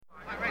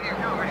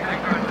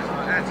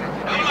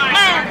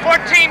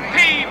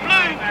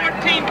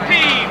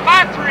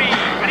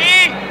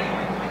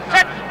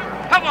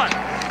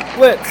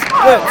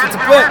blitz. It's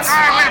a blitz.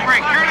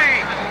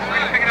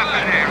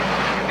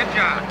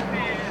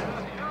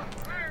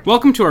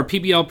 Welcome to our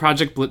PBL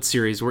Project Blitz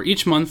series, where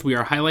each month we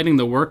are highlighting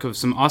the work of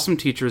some awesome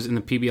teachers in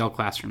the PBL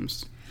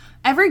classrooms.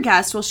 Every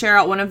guest will share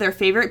out one of their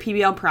favorite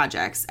PBL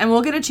projects, and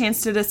we'll get a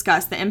chance to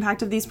discuss the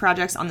impact of these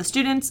projects on the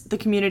students, the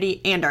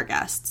community, and our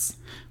guests.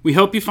 We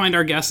hope you find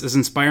our guests as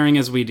inspiring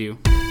as we do.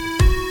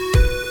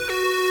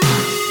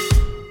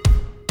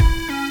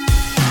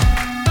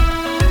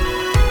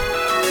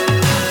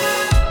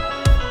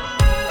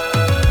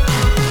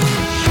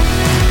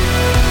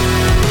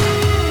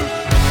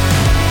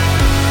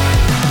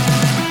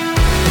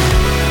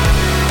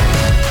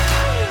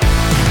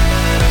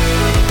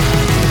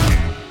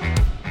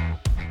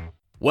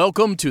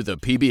 Welcome to the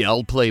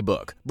PBL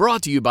Playbook,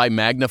 brought to you by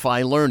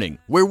Magnify Learning,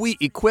 where we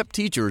equip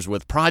teachers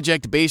with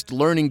project-based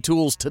learning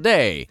tools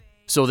today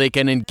so they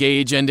can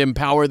engage and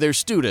empower their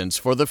students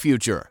for the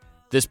future.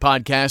 This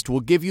podcast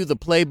will give you the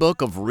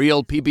playbook of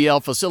real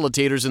PBL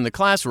facilitators in the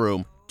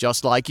classroom,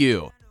 just like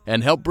you,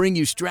 and help bring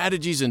you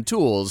strategies and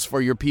tools for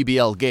your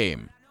PBL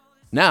game.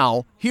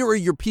 Now, here are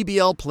your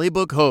PBL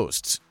Playbook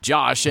hosts,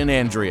 Josh and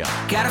Andrea.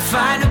 Gotta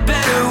find a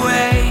better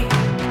way.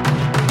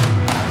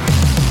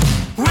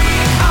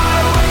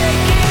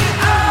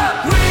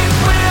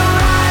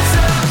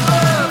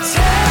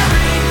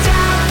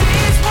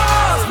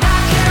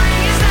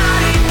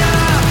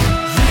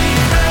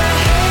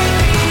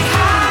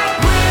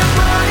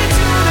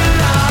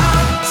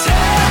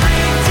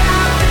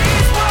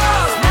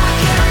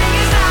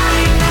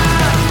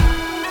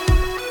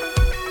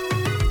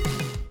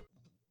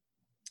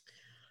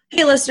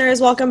 Hey listeners,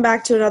 welcome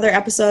back to another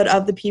episode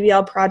of the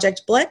PBL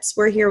Project Blitz.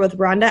 We're here with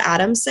Rhonda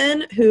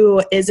Adamson,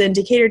 who is in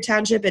Decatur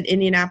Township in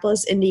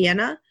Indianapolis,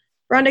 Indiana.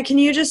 Rhonda, can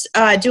you just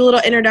do a little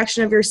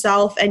introduction of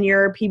yourself and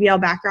your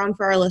PBL background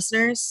for our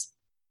listeners?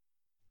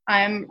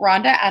 I'm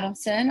Rhonda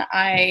Adamson.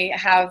 I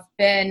have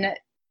been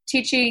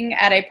teaching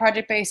at a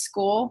project-based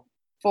school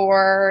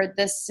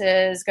this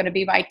is going to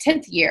be my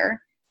 10th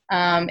year.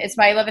 It's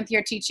my 11th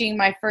year teaching.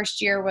 My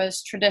first year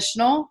was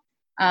traditional.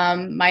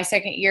 My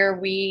second year,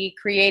 we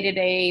created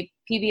a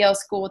PBL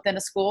school within a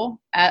school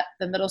at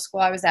the middle school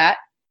I was at.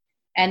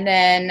 And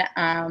then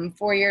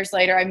 4 years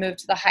later, I moved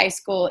to the high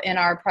school in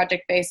our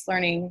project-based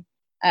learning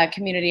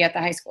community at the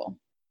high school.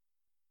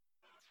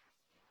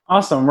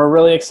 Awesome. We're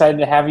really excited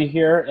to have you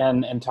here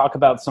and talk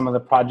about some of the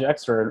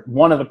projects or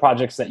one of the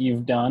projects that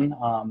you've done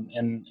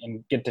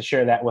and get to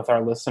share that with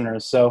our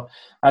listeners. So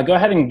go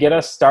ahead and get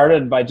us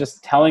started by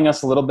just telling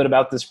us a little bit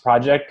about this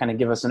project, kind of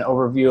give us an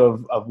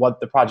overview of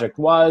what the project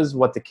was,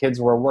 what the kids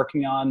were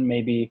working on,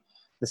 maybe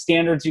the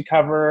standards you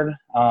covered,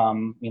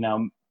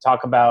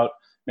 talk about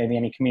maybe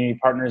any community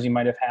partners you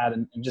might have had,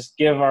 and just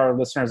give our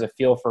listeners a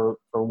feel for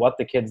what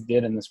the kids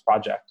did in this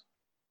project.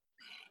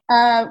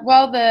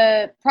 Well,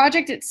 the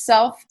project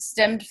itself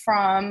stemmed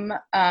from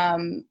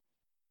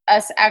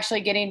us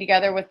actually getting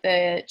together with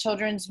the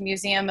Children's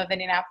Museum of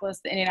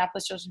Indianapolis, the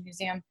Indianapolis Children's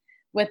Museum,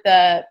 with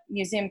the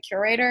museum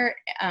curator,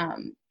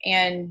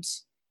 and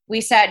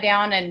we sat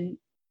down and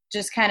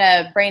just kind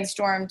of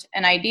brainstormed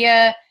an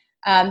idea.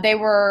 They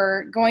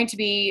were going to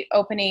be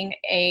opening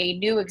a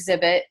new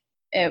exhibit.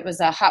 It was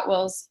a Hot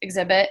Wheels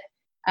exhibit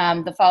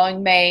the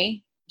following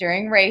May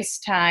during race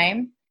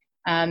time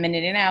in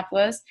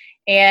Indianapolis.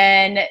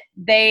 And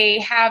they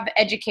have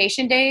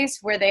education days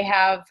where they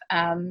have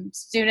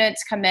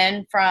students come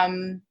in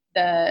from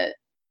the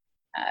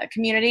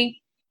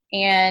community,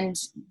 and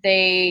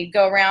they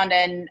go around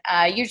and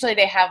usually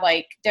they have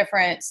like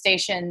different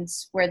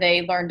stations where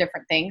they learn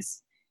different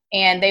things.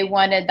 And they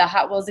wanted the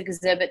Hot Wheels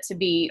exhibit to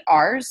be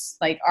ours,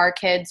 like our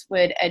kids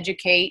would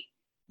educate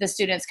the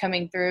students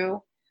coming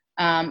through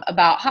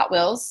about Hot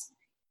Wheels.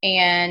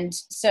 And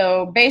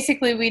so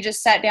basically we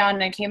just sat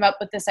down and came up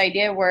with this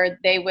idea where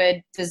they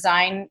would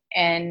design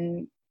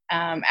and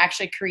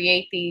actually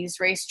create these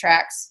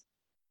racetracks.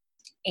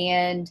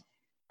 And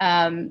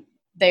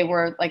they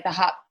were like the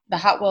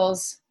Hot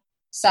Wheels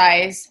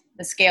size,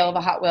 the scale of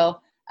a Hot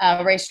Wheel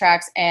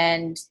racetracks.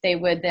 And they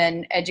would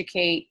then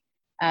educate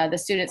the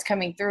students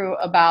coming through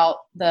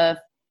about the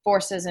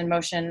forces in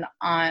motion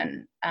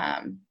on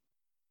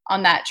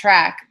that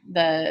track,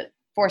 the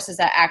forces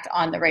that act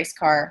on the race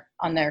car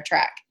on their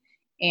track.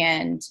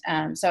 And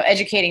so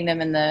educating them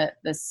in the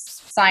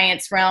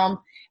science realm,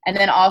 and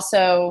then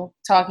also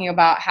talking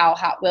about how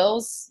Hot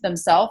Wheels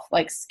themselves,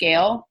 like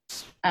scale,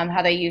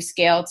 how they use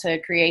scale to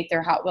create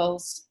their Hot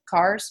Wheels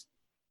cars.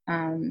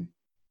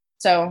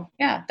 So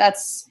yeah,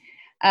 that's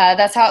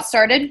how it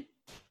started.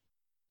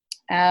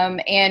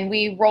 And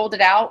we rolled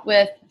it out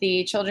with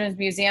the Children's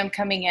Museum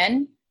coming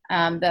in,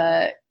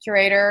 the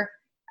curator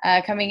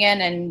coming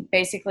in and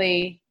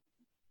basically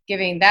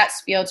giving that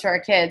spiel to our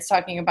kids,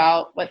 talking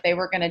about what they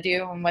were going to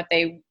do and what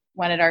they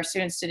wanted our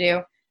students to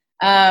do.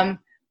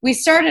 We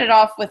started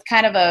off with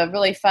kind of a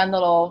really fun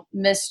little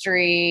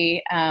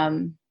mystery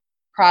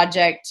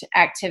project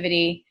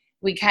activity.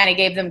 We kind of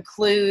gave them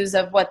clues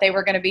of what they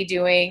were going to be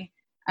doing,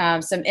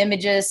 some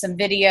images, some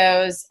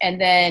videos, and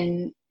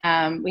then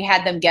we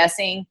had them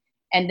guessing.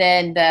 And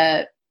then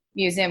the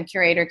museum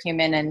curator came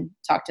in and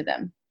talked to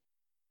them.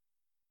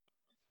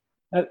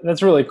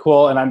 That's really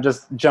cool. And I'm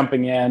just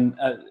jumping in.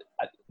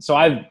 So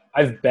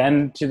I've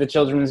been to the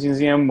Children's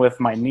Museum with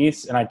my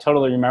niece, and I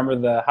totally remember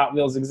the Hot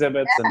Wheels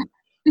exhibits. And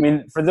I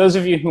mean, for those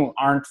of you who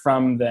aren't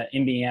from the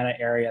Indiana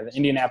area, the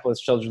Indianapolis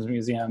Children's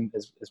Museum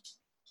is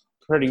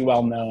pretty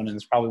well known, and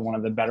it's probably one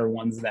of the better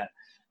ones that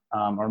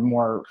are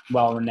more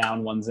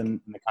well-renowned ones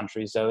in the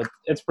country. So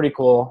it's pretty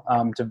cool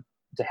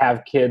to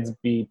have kids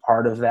be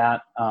part of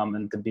that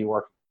and to be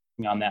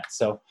working on that.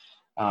 So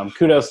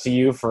kudos to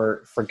you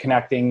for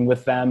connecting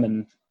with them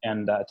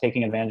and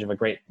taking advantage of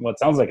what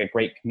sounds like a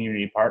great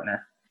community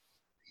partner.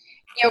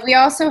 Yeah, we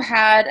also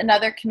had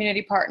another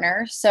community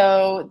partner.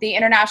 So the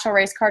international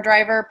race car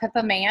driver,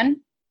 Pippa Mann,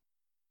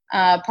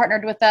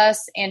 partnered with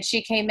us, and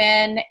she came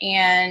in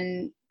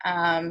and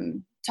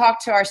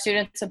talked to our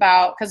students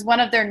about, because one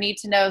of their need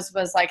to knows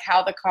was like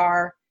how the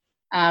car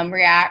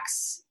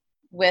reacts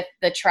with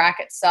the track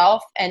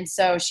itself. And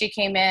so she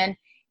came in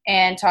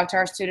and talked to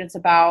our students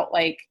about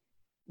like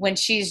when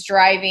she's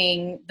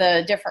driving,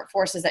 the different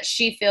forces that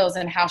she feels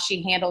and how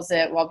she handles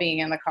it while being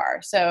in the car.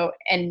 So,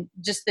 and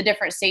just the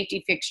different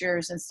safety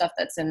fixtures and stuff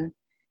that's in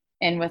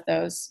with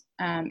those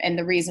and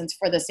the reasons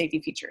for the safety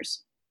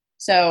features.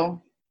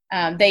 So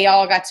they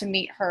all got to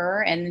meet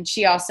her, and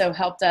she also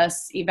helped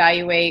us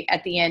evaluate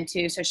at the end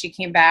too. So she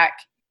came back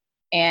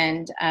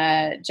and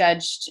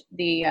judged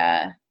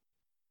the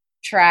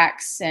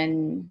tracks,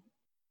 and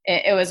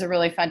it was a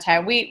really fun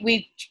time.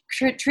 We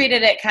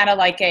treated it kind of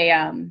like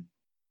a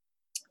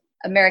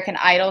American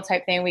Idol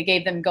type thing. We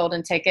gave them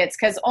golden tickets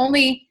because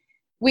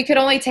we could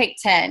only take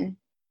 10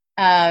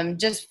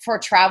 just for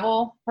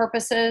travel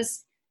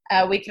purposes.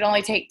 We could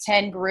only take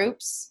 10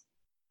 groups.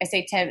 I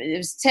say 10, it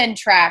was 10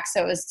 tracks,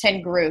 so it was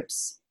 10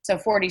 groups, so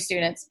 40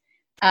 students.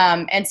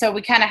 And so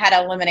we kind of had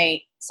to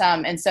eliminate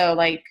some. And so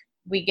like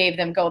we gave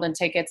them golden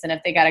tickets, and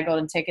if they got a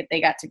golden ticket, they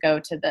got to go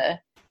to the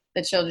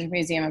Children's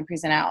Museum and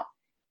present out.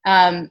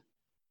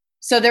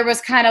 So there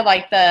was kind of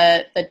like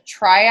the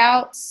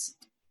tryouts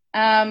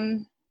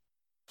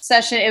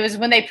session. It was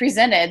when they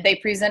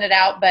presented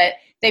out, but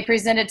they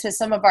presented to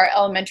some of our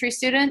elementary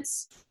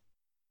students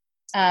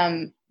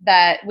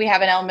that we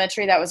have an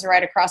elementary that was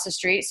right across the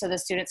street. So the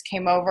students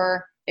came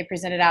over, they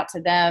presented out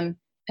to them,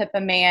 Pippa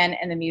Mann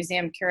and the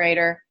museum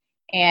curator,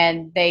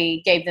 and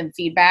they gave them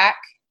feedback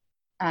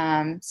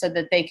so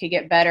that they could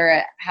get better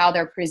at how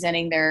they're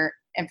presenting their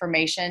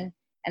information.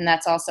 And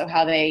that's also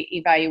how they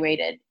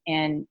evaluated,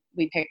 and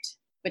we picked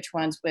which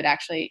ones would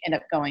actually end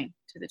up going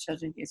to the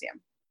Children's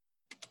Museum.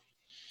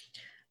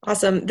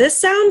 Awesome. This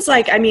sounds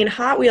like, I mean,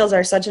 Hot Wheels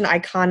are such an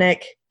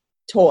iconic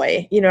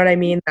toy. You know what I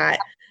mean? That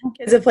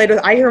kids have played with.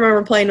 I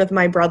remember playing with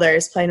my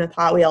brothers, playing with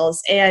Hot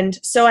Wheels. And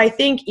so I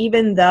think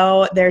even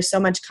though there's so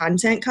much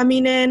content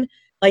coming in,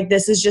 like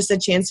this is just a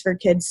chance for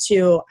kids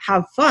to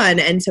have fun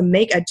and to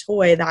make a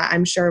toy that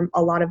I'm sure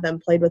a lot of them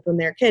played with when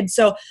they were kids.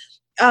 So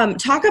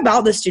talk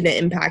about the student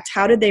impact.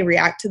 How did they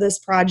react to this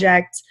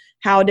project?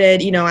 How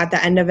did, at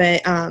the end of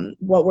it,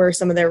 what were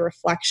some of their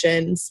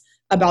reflections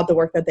about the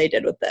work that they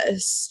did with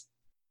this?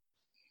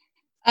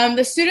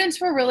 The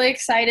students were really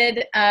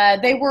excited.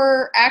 They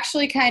were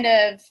actually kind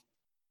of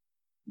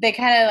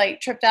like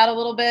tripped out a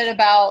little bit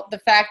about the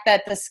fact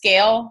that the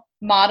scale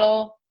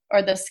model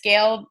or the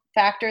scale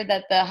factor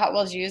that the Hot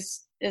Wheels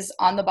use is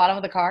on the bottom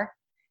of the car.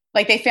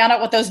 Like they found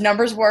out what those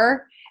numbers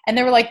were, and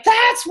they were like,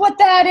 that's what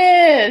that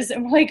is.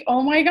 And we're like,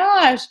 oh my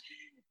gosh,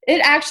 it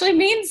actually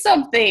means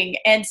something.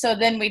 And so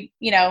then we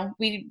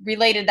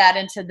related that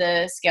into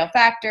the scale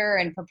factor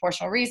and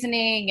proportional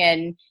reasoning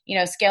and,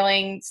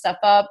 scaling stuff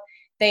up.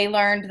 They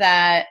learned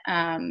that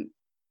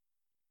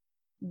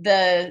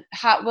the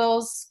Hot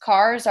Wheels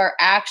cars are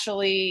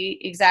actually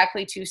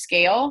exactly to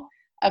scale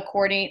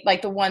according,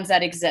 like the ones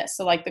that exist.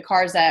 So like the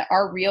cars that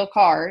are real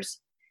cars,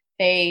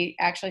 they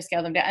actually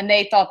scale them down. And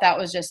they thought that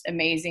was just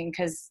amazing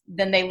because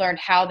then they learned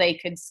how they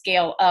could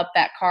scale up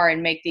that car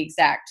and make the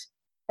exact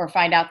or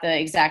find out the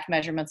exact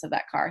measurements of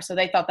that car. So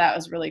they thought that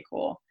was really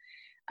cool.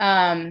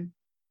 They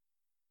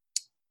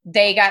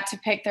got to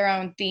pick their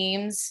own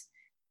themes.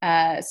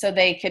 So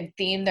they could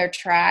theme their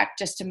track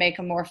just to make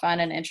them more fun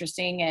and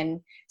interesting.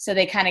 And so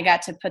they kind of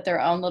got to put their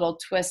own little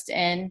twist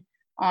in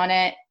on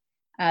it.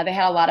 They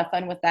had a lot of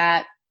fun with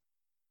that.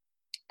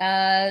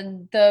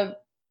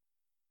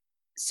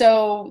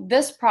 So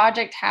this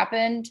project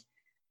happened,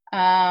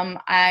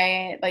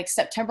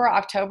 September,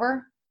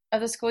 October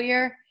of the school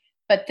year.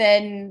 But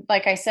then,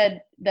 like I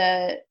said,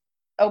 the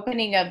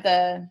opening of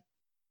the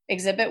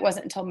exhibit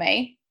wasn't until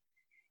May.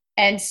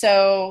 And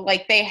so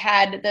like they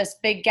had this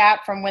big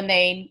gap from when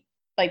they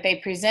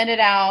presented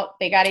out,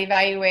 they got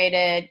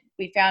evaluated,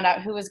 we found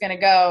out who was going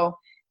to go.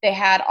 They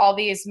had all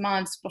these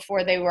months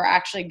before they were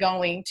actually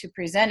going to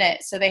present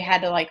it. So they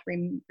had to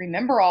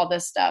remember all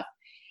this stuff.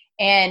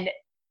 And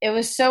it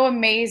was so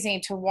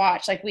amazing to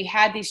watch. Like we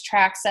had these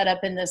tracks set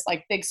up in this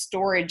big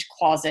storage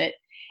closet.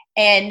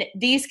 And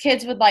these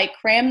kids would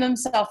cram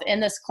themselves in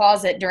this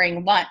closet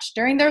during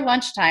their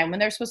lunchtime when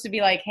they're supposed to be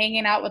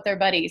hanging out with their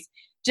buddies,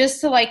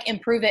 just to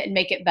improve it and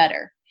make it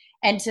better.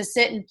 and to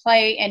sit and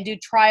play and do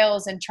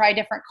trials and try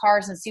different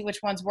cars and see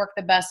which ones work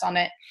the best on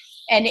it.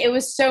 And it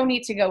was so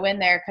neat to go in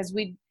there because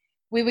we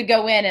would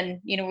go in and,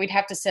 we'd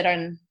have to sit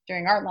on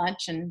during our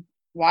lunch and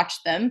watch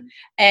them.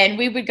 And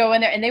we would go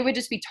in there and they would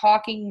just be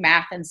talking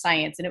math and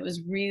science. And it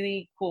was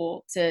really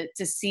cool to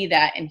see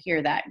that and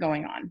hear that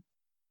going on.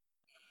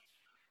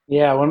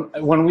 Yeah,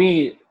 when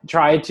we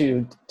try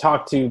to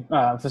talk to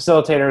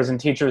facilitators and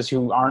teachers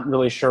who aren't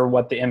really sure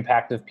what the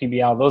impact of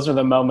PBL, those are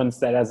the moments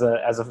that as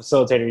a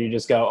facilitator, you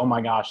just go, oh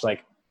my gosh,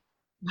 like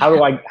how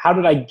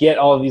did I get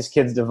all of these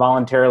kids to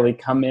voluntarily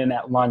come in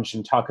at lunch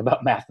and talk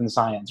about math and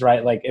science,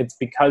 right? Like it's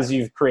because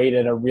you've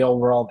created a real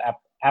world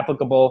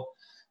applicable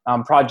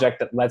project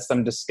that lets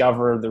them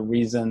discover the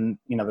reasons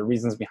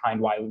behind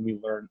why we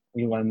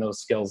learn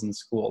those skills in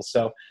school.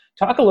 So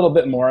talk a little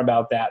bit more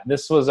about that.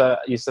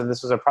 You said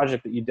this was a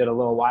project that you did a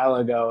little while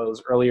ago. It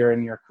was earlier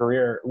in your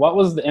career. What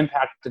was the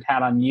impact it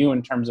had on you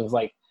in terms of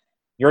like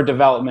your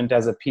development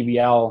as a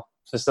PBL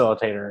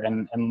facilitator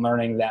and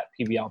learning that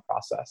PBL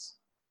process?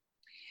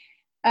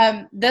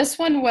 This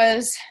one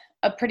was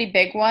a pretty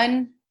big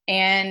one.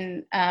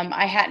 And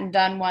I hadn't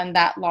done one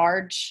that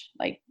large,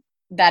 like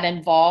that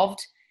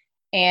involved.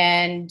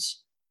 And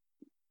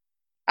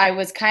I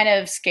was kind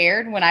of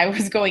scared when I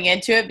was going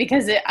into it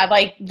because I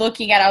like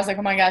looking at it, I was like,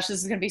 oh my gosh,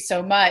 this is going to be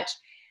so much.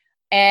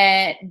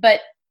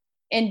 But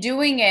in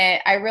doing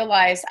it, I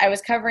realized I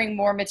was covering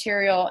more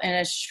material in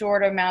a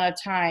shorter amount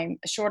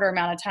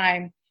of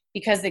time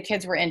because the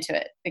kids were into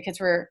it. The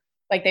kids were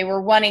like, they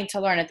were wanting to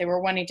learn it. They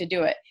were wanting to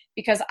do it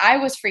because I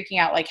was freaking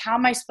out. Like, how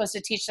am I supposed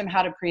to teach them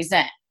how to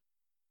present?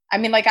 I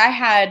mean, like I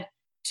had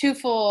 2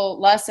 full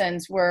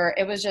lessons where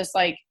it was just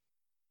like,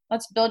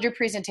 let's build your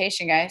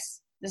presentation,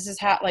 guys. This is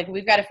how, like,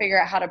 we've got to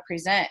figure out how to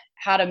present,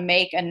 how to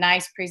make a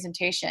nice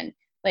presentation.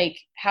 Like,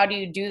 how do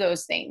you do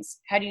those things?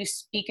 How do you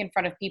speak in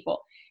front of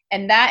people?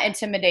 And that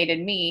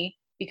intimidated me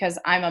because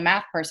I'm a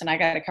math person. I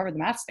got to cover the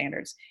math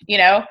standards,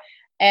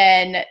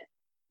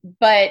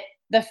 but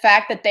the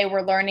fact that they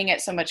were learning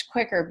it so much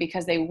quicker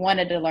because they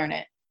wanted to learn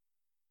it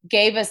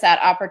gave us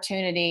that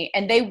opportunity.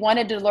 And they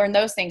wanted to learn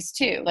those things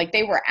too. Like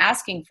they were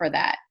asking for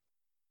that.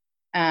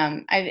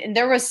 And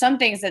there was some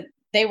things that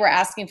they were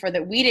asking for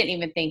that we didn't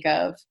even think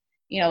of,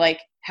 like,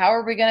 how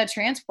are we going to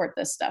transport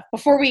this stuff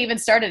before we even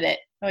started it?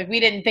 Like, we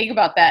didn't think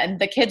about that. And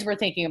the kids were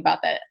thinking about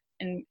that.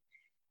 And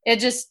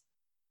it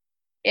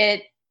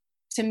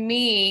to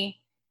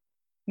me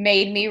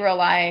made me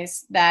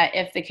realize that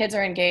if the kids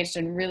are engaged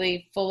and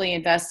really fully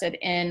invested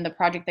in the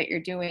project that you're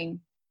doing,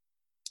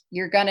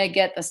 you're going to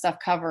get the stuff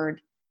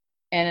covered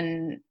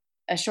in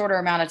a shorter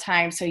amount of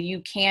time. So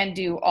you can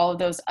do all of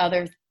those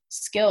other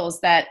skills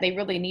that they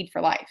really need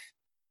for life.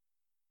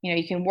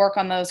 You can work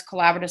on those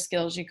collaborative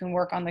skills. You can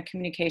work on the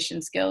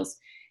communication skills.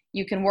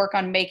 You can work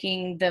on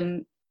making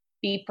them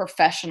be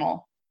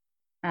professional.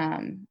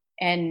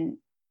 And,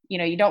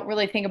 you don't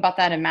really think about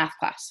that in math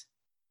class.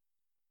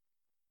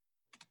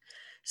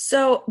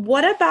 So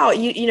what about,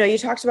 you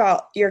talked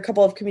about your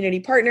couple of community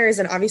partners,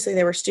 and obviously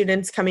there were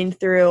students coming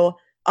through,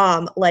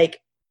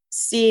 like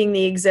seeing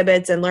the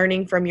exhibits and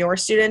learning from your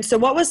students. So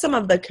what was some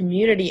of the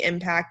community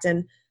impact,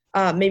 and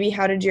maybe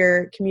how did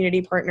your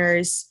community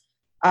partners,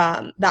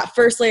 that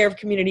first layer of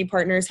community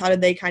partners, how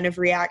did they kind of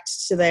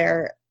react to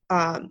their,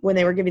 when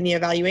they were giving the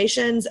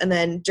evaluations, and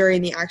then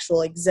during the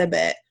actual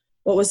exhibit,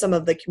 what was some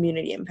of the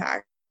community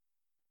impact?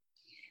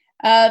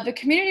 The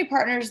community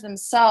partners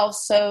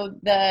themselves, so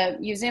the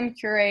museum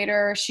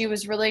curator, she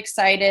was really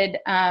excited.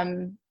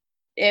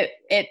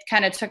 It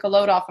kind of took a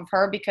load off of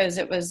her because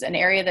it was an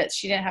area that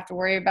she didn't have to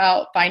worry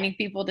about finding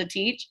people to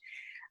teach.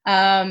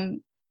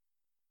 The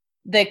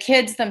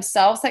kids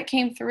themselves that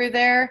came through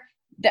there,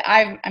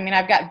 I've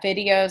got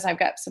videos, I've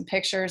got some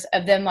pictures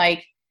of them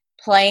like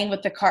playing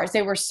with the cars.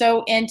 They were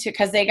so into,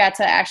 because they got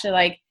to actually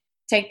like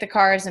take the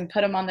cars and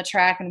put them on the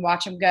track and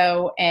watch them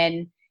go,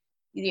 and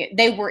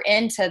they were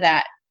into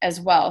that as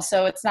well.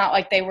 So it's not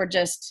like they were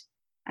just,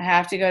 I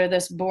have to go to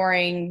this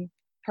boring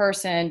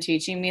person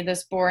teaching me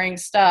this boring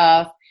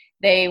stuff.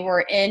 They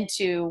were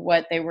into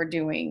what they were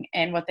doing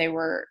and what they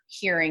were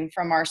hearing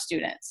from our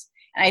students.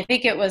 And I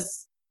think it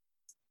was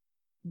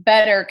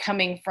better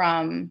coming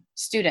from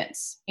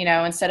students,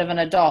 instead of an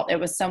adult. It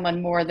was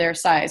someone more their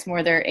size,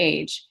 more their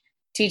age,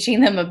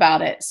 teaching them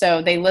about it.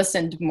 So they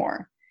listened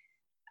more.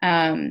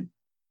 Pippa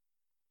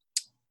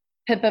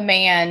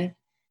Mann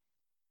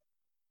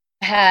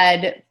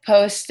had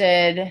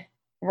posted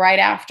right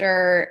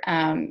after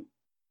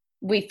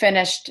we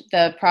finished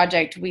the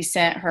project, we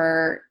sent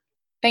her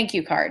thank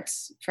you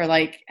cards for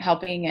like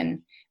helping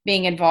and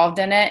being involved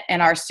in it.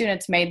 And our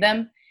students made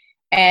them.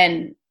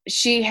 And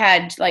she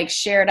had like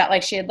shared out,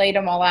 like she had laid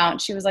them all out.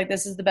 And she was like,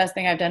 this is the best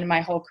thing I've done in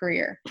my whole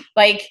career.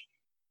 Like,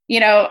 you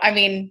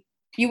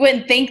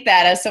wouldn't think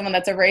that as someone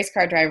that's a race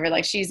car driver,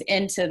 like she's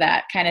into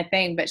that kind of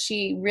thing, but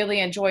she really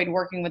enjoyed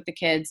working with the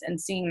kids and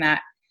seeing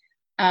that.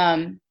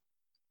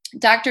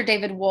 Dr.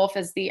 David Wolf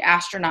is the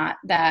astronaut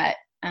that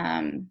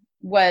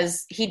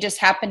he just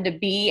happened to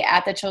be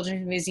at the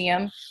Children's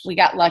Museum. We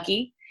got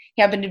lucky.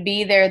 He happened to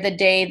be there the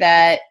day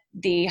that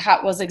the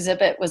Hot Wheels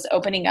exhibit was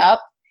opening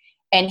up.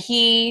 And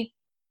he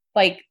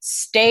like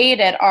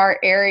stayed at our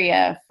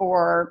area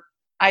for,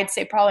 I'd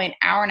say probably an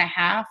hour and a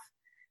half,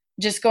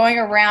 just going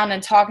around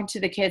and talking to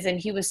the kids. And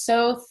he was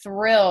so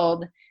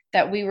thrilled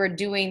that we were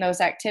doing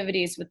those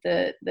activities with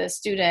the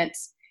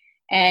students.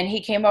 And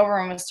he came over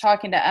and was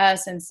talking to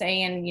us and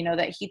saying, you know,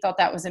 that he thought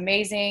that was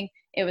amazing.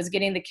 It was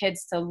getting the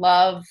kids to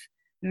love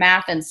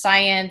math and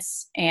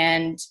science.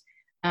 And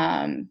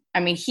I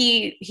mean,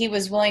 he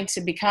was willing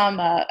to become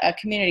a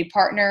community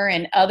partner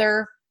in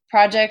other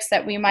projects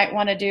that we might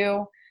want to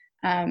do,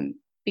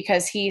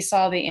 because he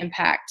saw the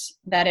impact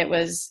that it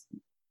was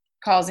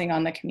causing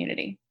on the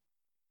community.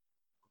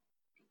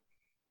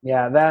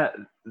 Yeah,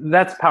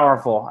 that's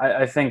powerful.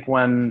 I think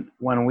when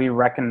we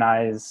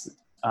recognize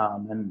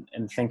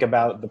and think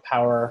about the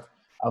power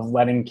of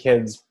letting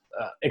kids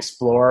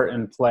explore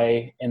and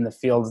play in the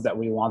fields that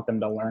we want them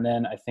to learn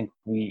in, I think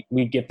we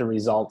get the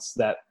results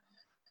that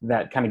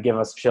kind of give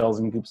us chills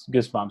and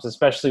goosebumps,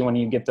 especially when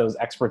you get those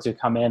experts who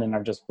come in and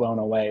are just blown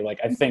away. Like,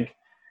 I think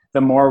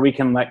the more we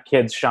can let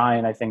kids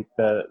shine, I think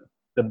the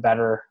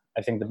better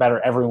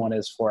everyone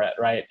is for it,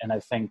 right? And I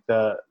think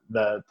the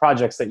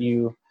projects that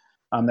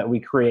that we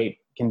create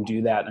can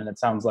do that. And it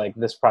sounds like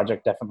this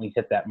project definitely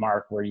hit that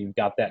mark where you've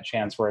got that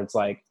chance where it's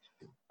like,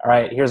 all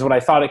right, here's what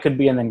I thought it could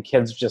be. And then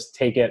kids just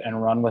take it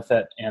and run with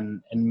it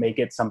and make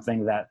it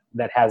something that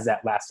has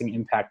that lasting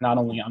impact, not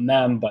only on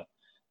them, but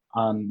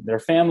on their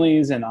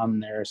families and on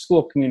their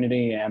school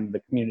community and the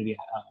community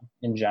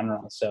in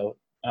general. So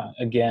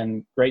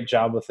again, great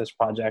job with this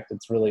project.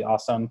 It's really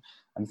awesome.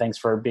 And thanks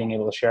for being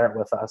able to share it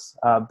with us.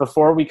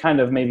 Before we kind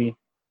of maybe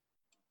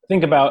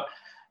think about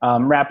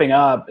wrapping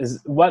up,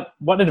 is what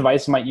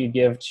advice might you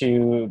give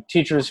to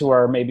teachers who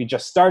are maybe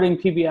just starting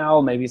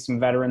PBL, maybe some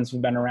veterans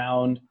who've been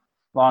around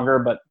longer,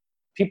 but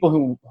people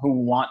who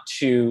want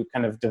to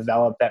kind of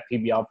develop that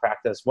PBL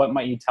practice? What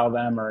might you tell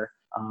them, or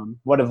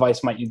what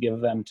advice might you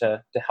give them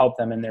to help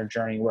them in their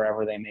journey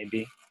wherever they may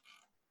be?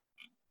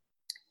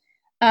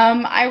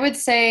 I would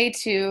say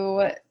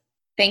to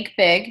think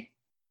big,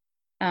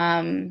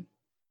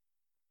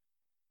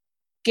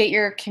 get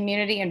your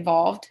community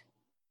involved.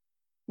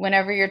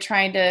 Whenever you're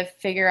trying to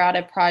figure out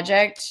a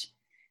project,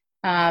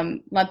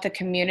 let the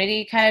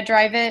community kind of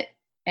drive it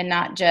and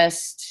not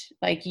just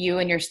like you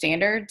and your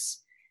standards.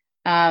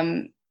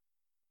 I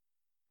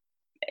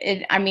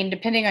mean,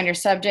 depending on your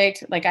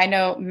subject, like I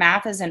know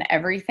math isn't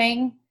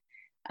everything.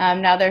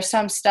 Now there's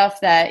some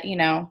stuff that, you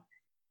know,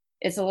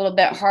 it's a little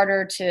bit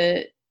harder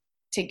to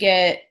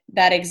get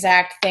that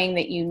exact thing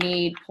that you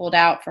need pulled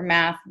out for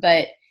math.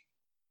 But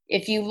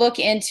if you look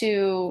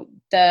into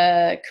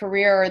the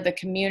career or the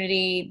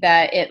community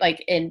that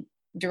it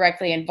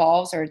directly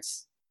involves, or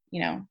it's,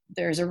 you know,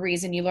 there's a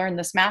reason you learn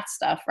this math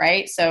stuff,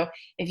 right? So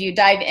if you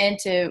dive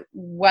into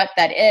what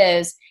that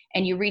is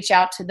and you reach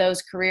out to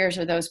those careers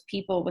or those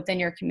people within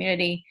your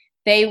community,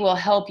 they will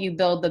help you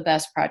build the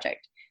best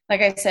project.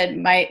 Like I said,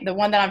 the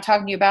one that I'm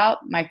talking to you about,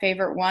 my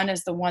favorite one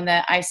is the one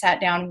that I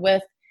sat down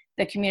with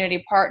the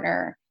community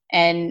partner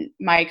and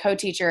my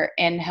co-teacher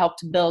and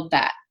helped build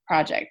that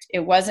project.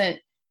 It wasn't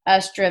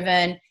us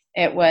driven,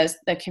 it was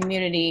the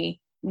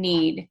community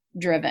need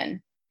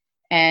driven.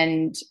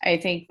 And I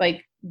think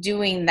like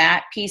doing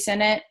that piece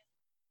in it,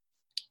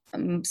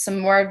 some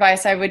more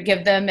advice I would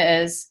give them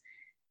is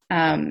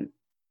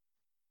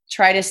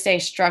try to stay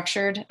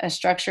structured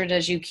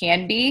as you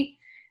can be.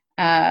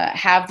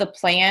 Have the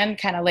plan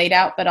kind of laid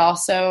out, but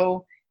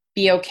also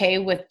be okay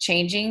with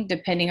changing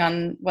depending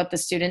on what the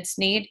students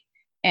need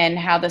and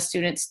how the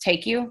students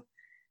take you.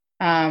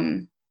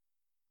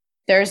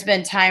 There's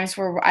been times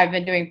where I've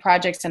been doing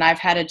projects and I've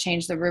had to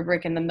change the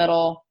rubric in the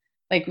middle.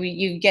 Like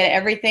you get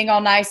everything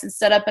all nice and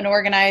set up and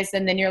organized,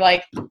 and then you're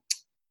like,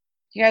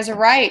 you guys are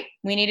right.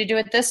 We need to do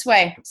it this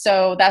way.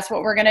 So that's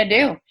what we're going to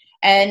do.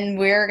 And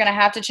we're going to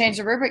have to change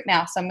the rubric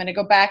now. So I'm going to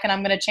go back and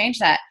I'm going to change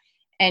that.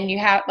 And you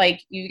got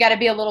to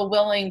be a little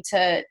willing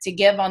to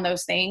give on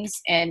those things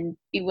and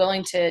be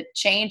willing to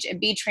change and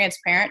be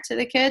transparent to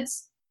the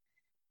kids.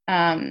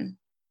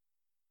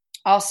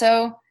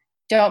 Also,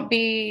 don't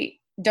beat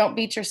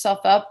yourself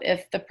up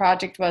if the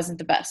project wasn't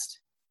the best,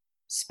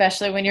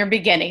 especially when you're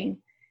beginning.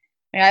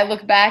 And I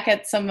look back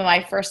at some of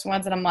my first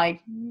ones and I'm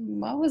like,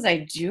 what was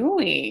I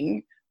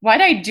doing? Why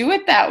did I do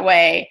it that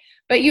way?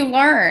 But you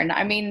learn.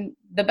 I mean,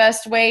 the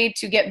best way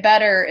to get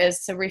better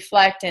is to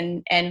reflect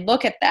and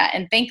look at that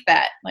and think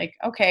that like,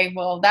 okay,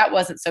 well, that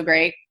wasn't so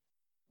great.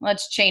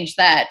 Let's change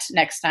that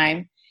next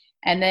time.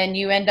 And then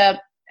you end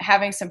up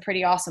having some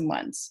pretty awesome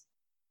ones.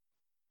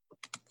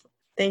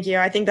 Thank you.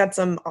 I think that's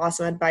some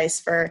awesome advice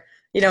for,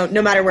 you know,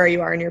 no matter where you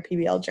are in your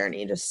PBL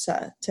journey, just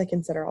to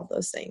consider all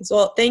those things.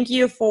 Well, thank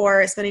you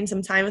for spending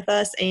some time with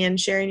us and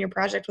sharing your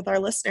project with our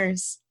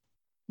listeners.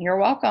 You're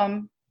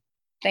welcome.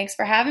 Thanks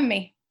for having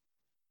me.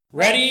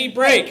 Ready,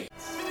 break.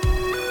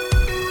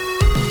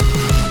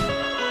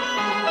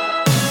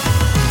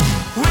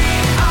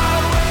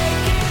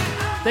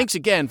 Thanks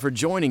again for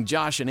joining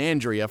Josh and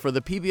Andrea for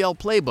the PBL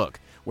Playbook,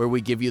 where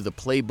we give you the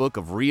playbook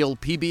of real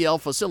PBL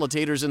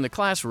facilitators in the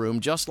classroom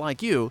just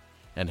like you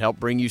and help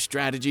bring you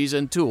strategies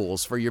and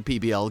tools for your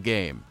PBL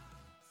game.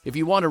 If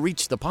you want to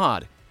reach the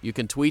pod, you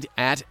can tweet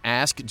at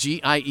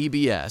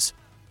AskGIEBS,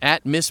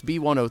 at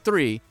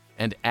MissB103,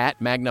 and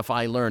at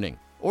Magnify Learning.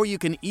 Or you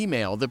can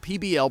email the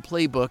PBL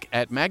Playbook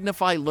at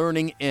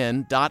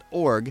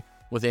magnifylearningn.org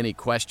with any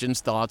questions,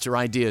 thoughts, or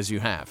ideas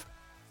you have.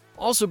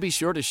 Also be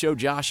sure to show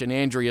Josh and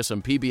Andrea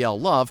some PBL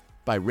love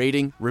by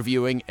rating,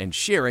 reviewing, and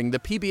sharing the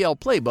PBL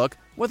Playbook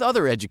with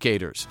other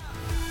educators.